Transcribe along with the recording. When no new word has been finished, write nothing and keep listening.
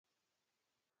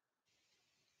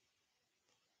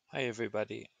Hi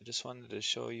everybody, I just wanted to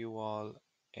show you all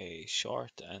a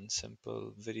short and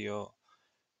simple video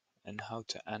on how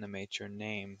to animate your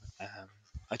name.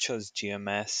 I chose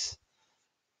GMS.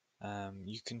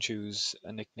 You can choose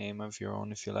a nickname of your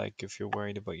own if you like, if you're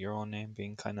worried about your own name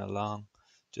being kind of long.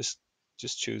 Just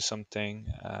just choose something.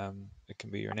 It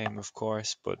can be your name of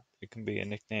course, but it can be a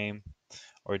nickname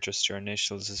or just your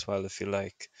initials as well if you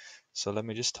like. So let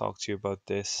me just talk to you about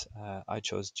this. I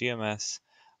chose GMS.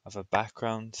 I have a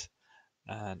background,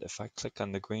 and if I click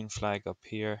on the green flag up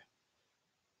here,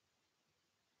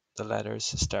 the letters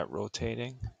start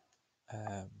rotating,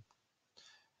 um,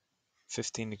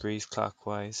 15 degrees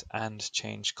clockwise, and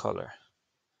change color.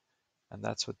 And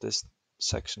that's what this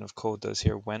section of code does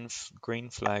here. When green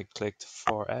flag clicked,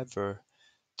 forever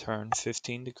turn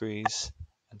 15 degrees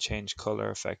and change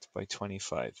color effect by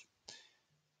 25.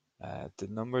 The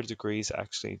number of degrees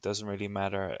actually doesn't really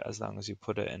matter as long as you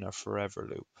put it in a forever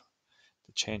loop.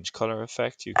 The change color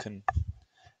effect, you can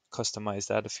customize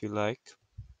that if you like.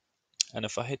 And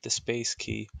if I hit the space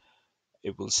key,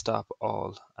 it will stop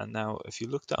all. And now if you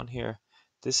look down here,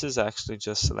 this is actually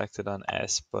just selected on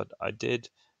S, but I did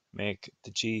make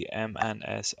the G, M, and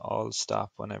S all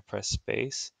stop when I press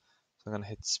space. So I'm going to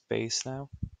hit space now.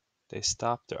 They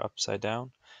stop, they're upside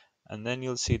down. And then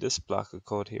you'll see this block of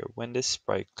code here. When this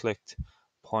sprite clicked,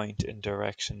 point in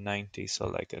direction 90, so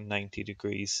like a 90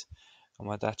 degrees. And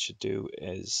what that should do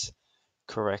is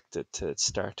correct it to its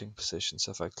starting position.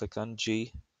 So if I click on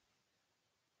G,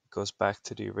 it goes back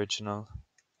to the original.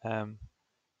 M,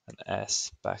 and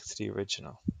S back to the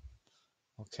original.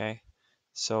 Okay,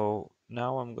 so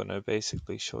now I'm going to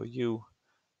basically show you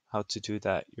how to do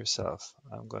that yourself.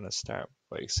 I'm going to start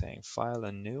by saying File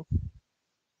and New.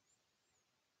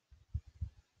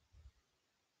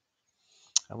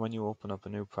 And when you open up a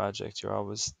new project, you're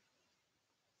always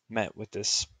met with this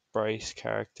sprite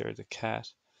character, the cat.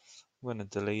 I'm going to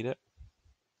delete it.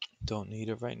 Don't need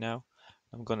it right now.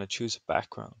 I'm going to choose a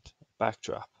background, a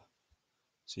backdrop.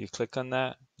 So you click on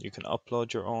that. You can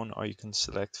upload your own, or you can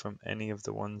select from any of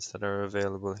the ones that are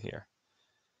available here.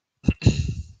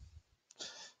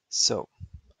 So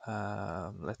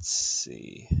let's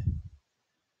see.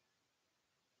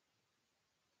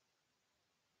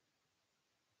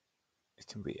 It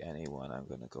can be anyone. I'm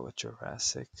going to go with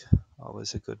Jurassic.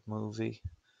 Always a good movie.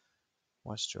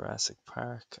 Watch Jurassic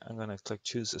Park. I'm going to click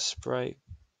choose a sprite.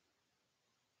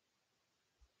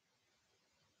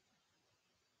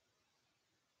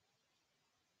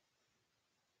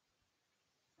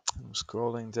 I'm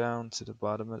scrolling down to the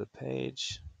bottom of the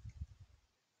page.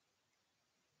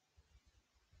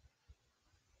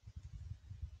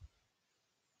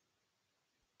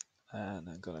 And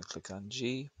I'm going to click on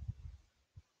G.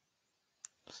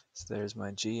 So there's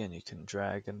my G, and you can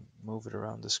drag and move it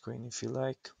around the screen if you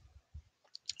like.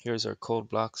 Here's our code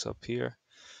blocks up here.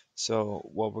 So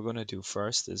what we're going to do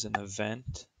first is an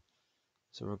event.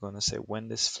 So we're going to say when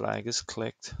this flag is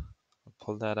clicked, I'll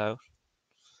pull that out.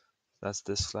 That's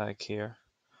this flag here.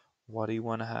 What do you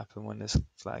want to happen when this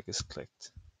flag is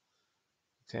clicked?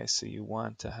 Okay, so you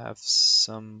want to have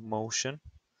some motion.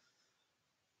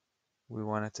 We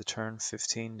want it to turn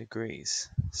 15 degrees.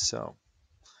 So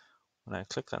when I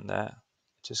click on that,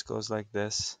 it just goes like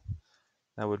this.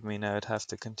 That would mean I would have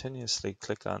to continuously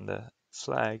click on the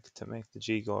flag to make the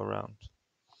G go around.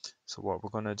 So what we're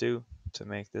going to do to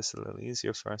make this a little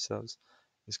easier for ourselves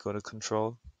is go to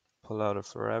Control, pull out a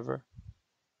forever,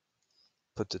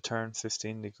 put the turn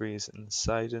 15 degrees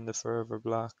inside in the forever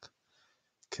block,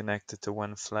 connect it to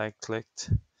when flag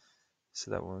clicked,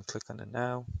 so that when we click on it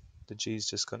now, the G is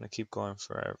just going to keep going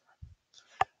forever.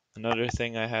 Another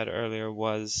thing I had earlier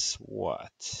was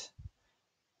what?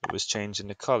 It was changing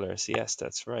the colors. Yes,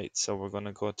 that's right. So we're going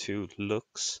to go to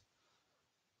looks,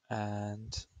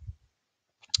 and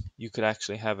you could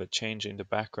actually have it changing the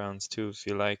backgrounds too if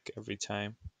you like every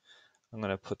time. I'm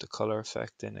going to put the color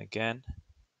effect in again.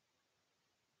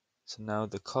 So now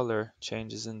the color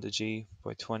changes in the G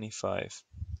by 25.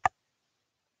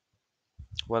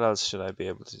 What else should I be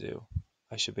able to do?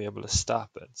 I should be able to stop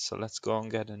it. So let's go and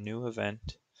get a new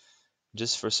event.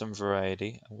 Just for some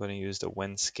variety, I'm going to use the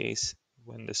when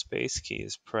the space key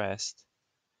is pressed,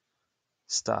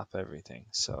 stop everything.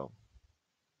 So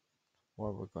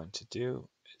what we're going to do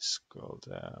is scroll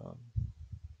down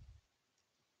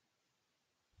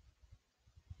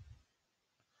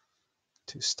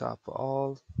to stop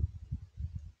all,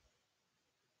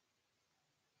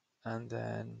 and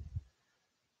then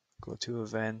go to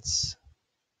events.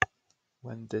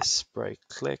 When this sprite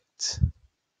clicked,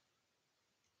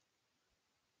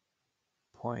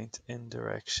 point in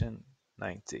direction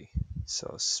 90.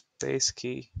 So space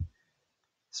key,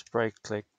 sprite click